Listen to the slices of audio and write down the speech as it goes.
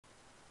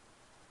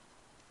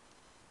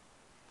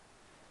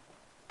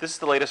This is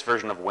the latest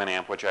version of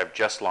Winamp, which I've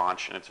just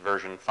launched, and it's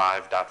version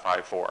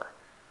 5.54.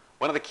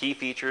 One of the key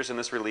features in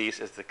this release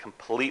is the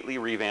completely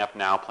revamped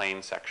Now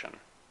Playing section.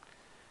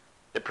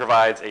 It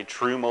provides a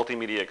true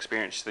multimedia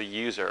experience to the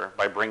user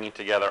by bringing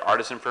together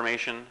artist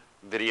information,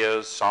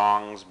 videos,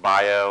 songs,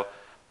 bio,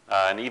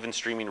 and even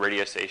streaming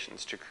radio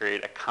stations to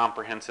create a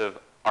comprehensive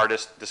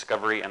artist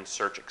discovery and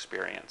search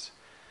experience.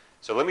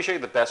 So let me show you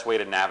the best way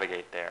to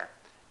navigate there.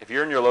 If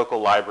you're in your local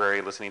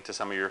library listening to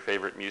some of your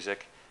favorite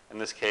music, in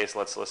this case,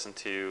 let's listen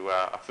to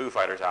a Foo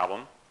Fighters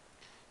album,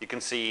 you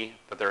can see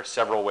that there are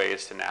several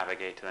ways to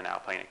navigate to the Now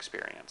Playing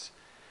experience.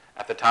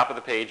 At the top of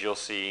the page, you'll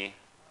see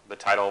the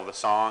title of the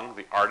song,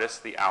 the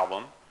artist, the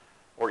album,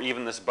 or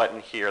even this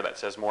button here that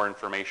says more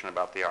information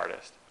about the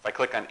artist. If I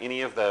click on any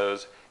of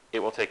those, it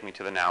will take me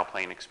to the Now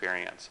Playing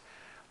experience.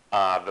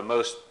 The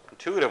most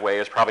intuitive way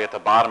is probably at the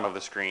bottom of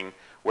the screen,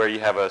 where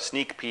you have a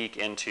sneak peek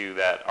into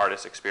that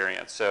artist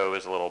experience. So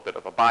there's a little bit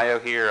of a bio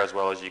here, as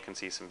well as you can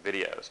see some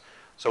videos.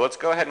 So let's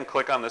go ahead and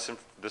click on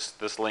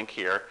this link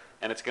here,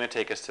 and it's going to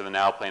take us to the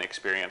Now Playing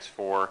experience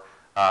for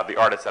the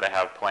artists that I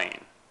have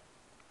playing.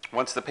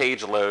 Once the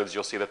page loads,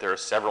 you'll see that there are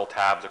several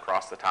tabs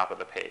across the top of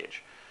the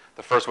page.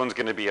 The first one's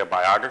going to be a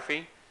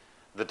biography.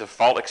 The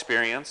default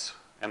experience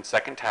and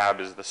second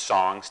tab is the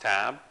Songs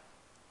tab.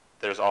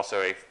 There's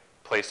also a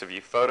place to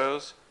view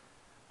photos,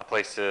 a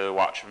place to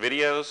watch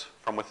videos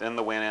from within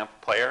the Winamp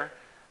player,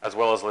 as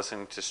well as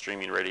listen to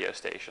streaming radio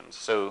stations.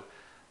 So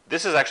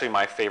this is actually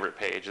my favorite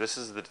page. This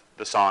is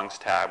the Songs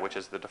tab, which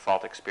is the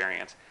default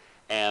experience.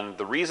 And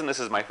the reason this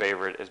is my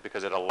favorite is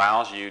because it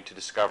allows you to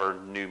discover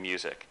new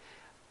music.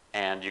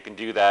 And you can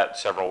do that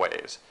several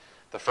ways.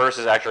 The first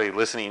is actually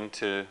listening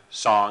to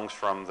songs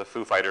from the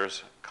Foo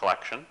Fighters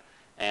collection.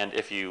 And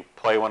if you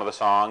play one of the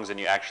songs and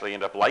you actually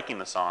end up liking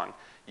the song,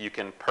 you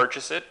can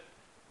purchase it,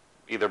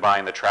 either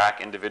buying the track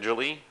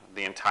individually,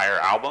 the entire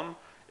album.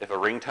 If a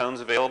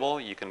ringtone's available,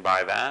 you can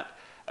buy that,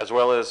 as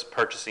well as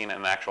purchasing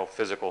an actual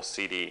physical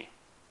CD.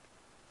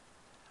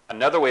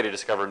 Another way to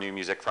discover new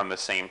music from the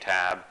same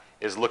tab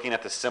is looking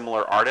at the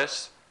similar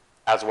artists,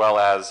 as well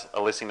as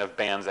a listing of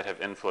bands that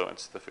have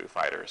influenced the Foo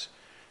Fighters.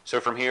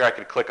 So from here, I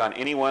could click on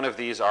any one of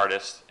these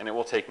artists, and it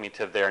will take me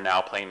to their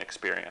Now Playing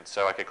experience.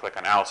 So I could click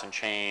on Alice in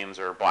Chains,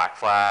 or Black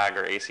Flag,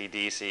 or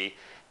AC/DC,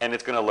 and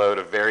it's going to load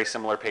a very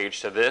similar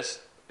page to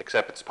this,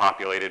 except it's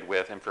populated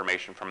with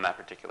information from that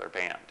particular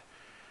band.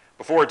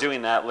 Before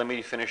doing that, let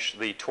me finish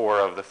the tour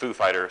of the Foo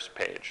Fighters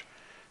page.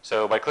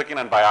 So by clicking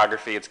on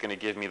biography, it's going to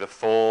give me the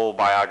full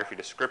biography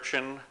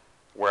description,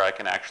 where I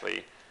can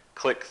actually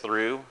click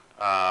through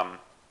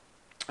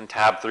and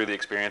tab through the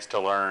experience to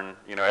learn,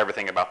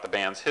 everything about the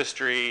band's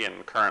history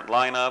and current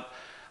lineup.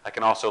 I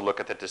can also look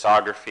at the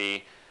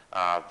discography,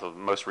 the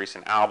most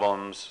recent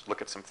albums,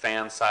 look at some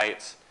fan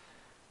sites.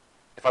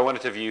 If I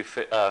wanted to view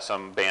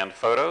some band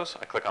photos,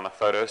 I click on the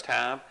Photos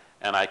tab,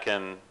 and I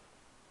can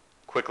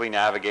quickly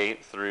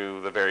navigate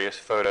through the various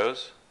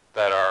photos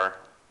that are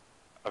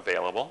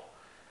available.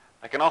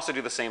 I can also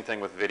do the same thing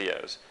with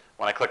videos.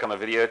 When I click on the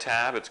Video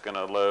tab, it's going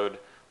to load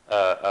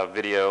a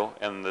video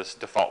in this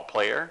default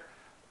player,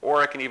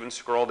 or I can even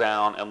scroll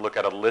down and look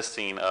at a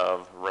listing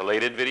of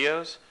related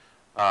videos,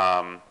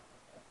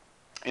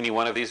 any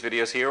one of these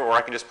videos here, or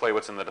I can just play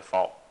what's in the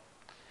default.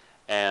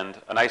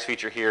 And a nice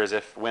feature here is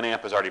if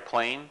Winamp is already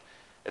playing,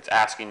 it's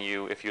asking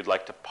you if you'd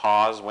like to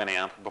pause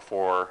Winamp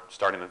before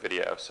starting the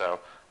video.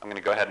 So I'm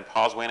going to go ahead and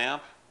pause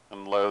Winamp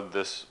and load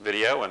this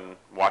video and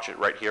watch it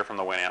right here from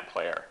the Winamp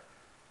player.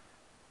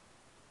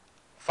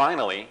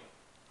 Finally,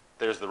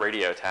 there's the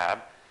Radio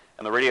tab.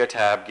 And the Radio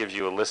tab gives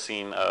you a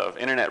listing of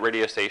internet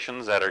radio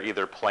stations that are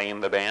either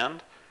playing the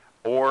band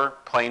or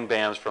playing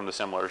bands from the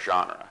similar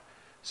genre.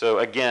 So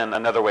again,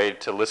 another way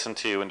to listen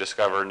to and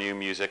discover new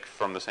music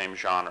from the same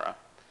genre.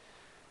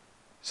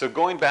 So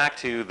going back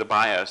to the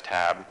Bios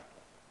tab,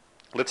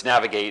 let's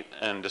navigate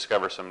and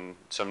discover some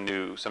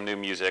new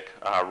music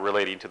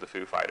relating to the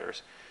Foo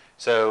Fighters.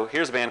 So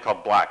here's a band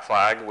called Black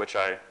Flag, which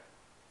I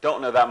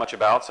don't know that much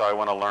about, so I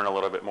want to learn a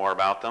little bit more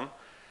about them.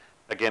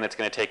 Again, it's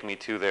going to take me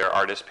to their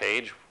artist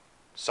page,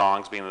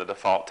 Songs being the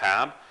default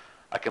tab.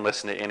 I can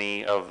listen to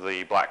any of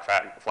the Black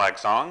Flag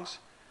songs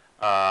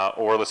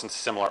or listen to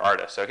similar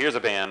artists. So here's a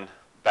band,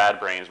 Bad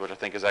Brains, which I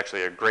think is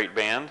actually a great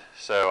band.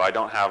 So I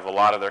don't have a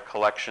lot of their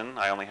collection.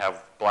 I only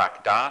have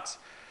Black Dots.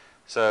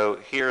 So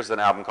here's an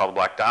album called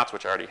Black Dots,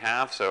 which I already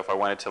have. So if I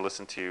wanted to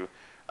listen to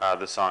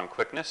the song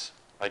Quickness,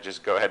 I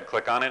just go ahead and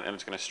click on it, and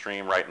it's going to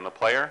stream right in the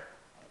player.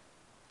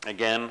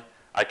 Again,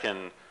 I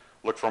can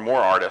look for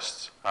more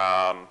artists,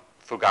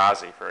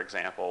 Fugazi, for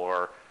example,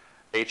 or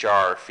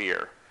HR or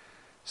Fear.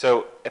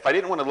 So if I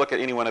didn't want to look at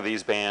any one of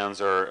these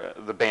bands or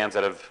the bands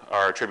that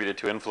are attributed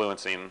to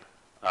influencing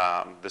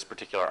this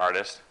particular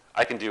artist,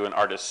 I can do an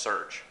artist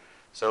search.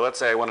 So let's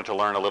say I wanted to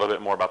learn a little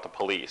bit more about the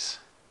Police.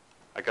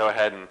 I go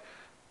ahead and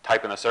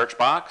type in the search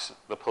box,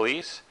 the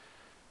Police,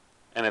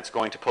 and it's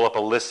going to pull up a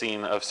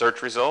listing of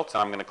search results.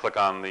 And I'm going to click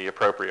on the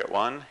appropriate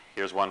one.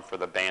 Here's one for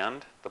the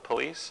band, the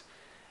Police.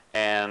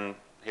 And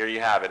here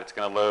you have it. It's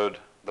going to load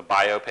the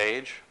bio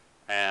page,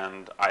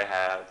 and I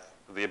have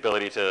the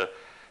ability to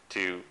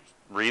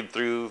read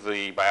through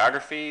the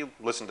biography,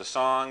 listen to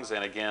songs,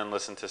 and again,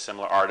 listen to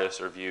similar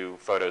artists or view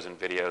photos and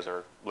videos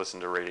or listen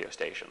to radio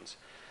stations.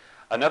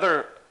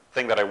 Another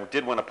thing that I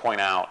did want to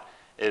point out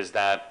is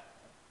that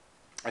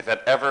if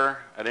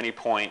at any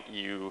point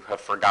you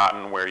have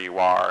forgotten where you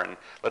are, and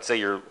let's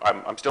say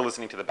I'm still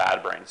listening to the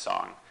Bad Brains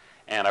song,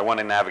 and I want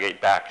to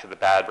navigate back to the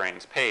Bad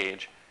Brains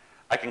page,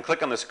 I can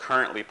click on this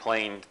currently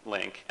playing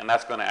link, and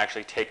that's going to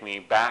actually take me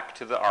back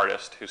to the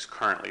artist who's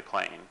currently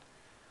playing.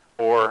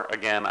 Or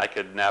again, I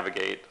could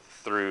navigate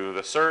through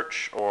the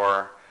search,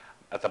 or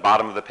at the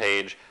bottom of the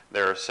page,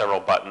 there are several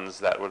buttons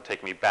that would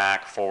take me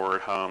back,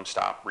 forward, home,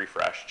 stop,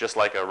 refresh, just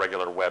like a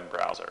regular web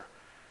browser.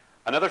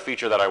 Another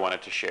feature that I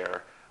wanted to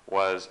share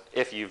was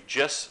if you've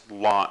just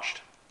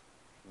launched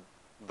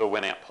the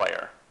Winamp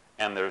player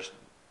and there's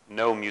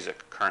no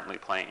music currently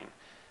playing,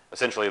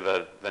 essentially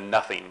the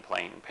nothing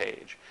playing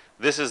page,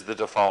 this is the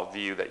default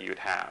view that you'd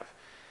have.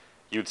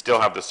 You'd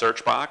still have the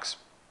search box,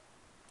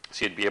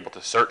 so you'd be able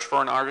to search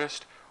for an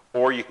artist,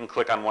 or you can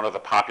click on one of the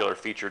popular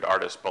featured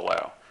artists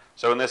below.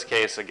 So in this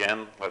case,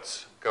 again,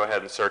 let's go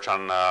ahead and search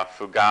on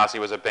Fugazi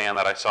was a band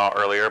that I saw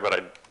earlier, but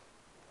I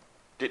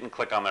didn't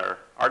click on their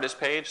artist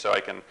page, so I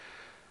can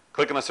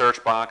click in the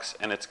search box,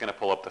 and it's going to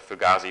pull up the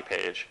Fugazi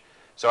page.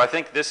 So I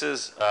think this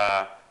is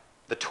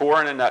the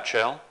tour in a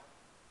nutshell.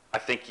 I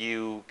think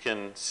you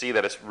can see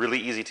that it's really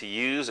easy to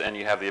use, and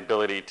you have the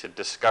ability to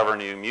discover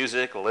new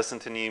music, listen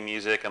to new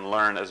music, and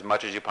learn as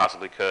much as you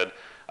possibly could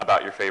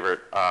about your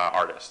favorite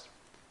artist.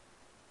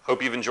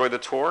 Hope you've enjoyed the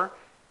tour,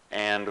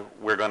 and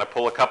we're going to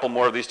pull a couple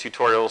more of these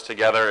tutorials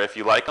together if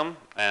you like them,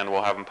 and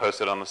we'll have them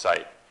posted on the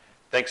site.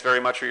 Thanks very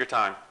much for your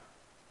time.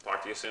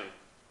 Talk to you soon.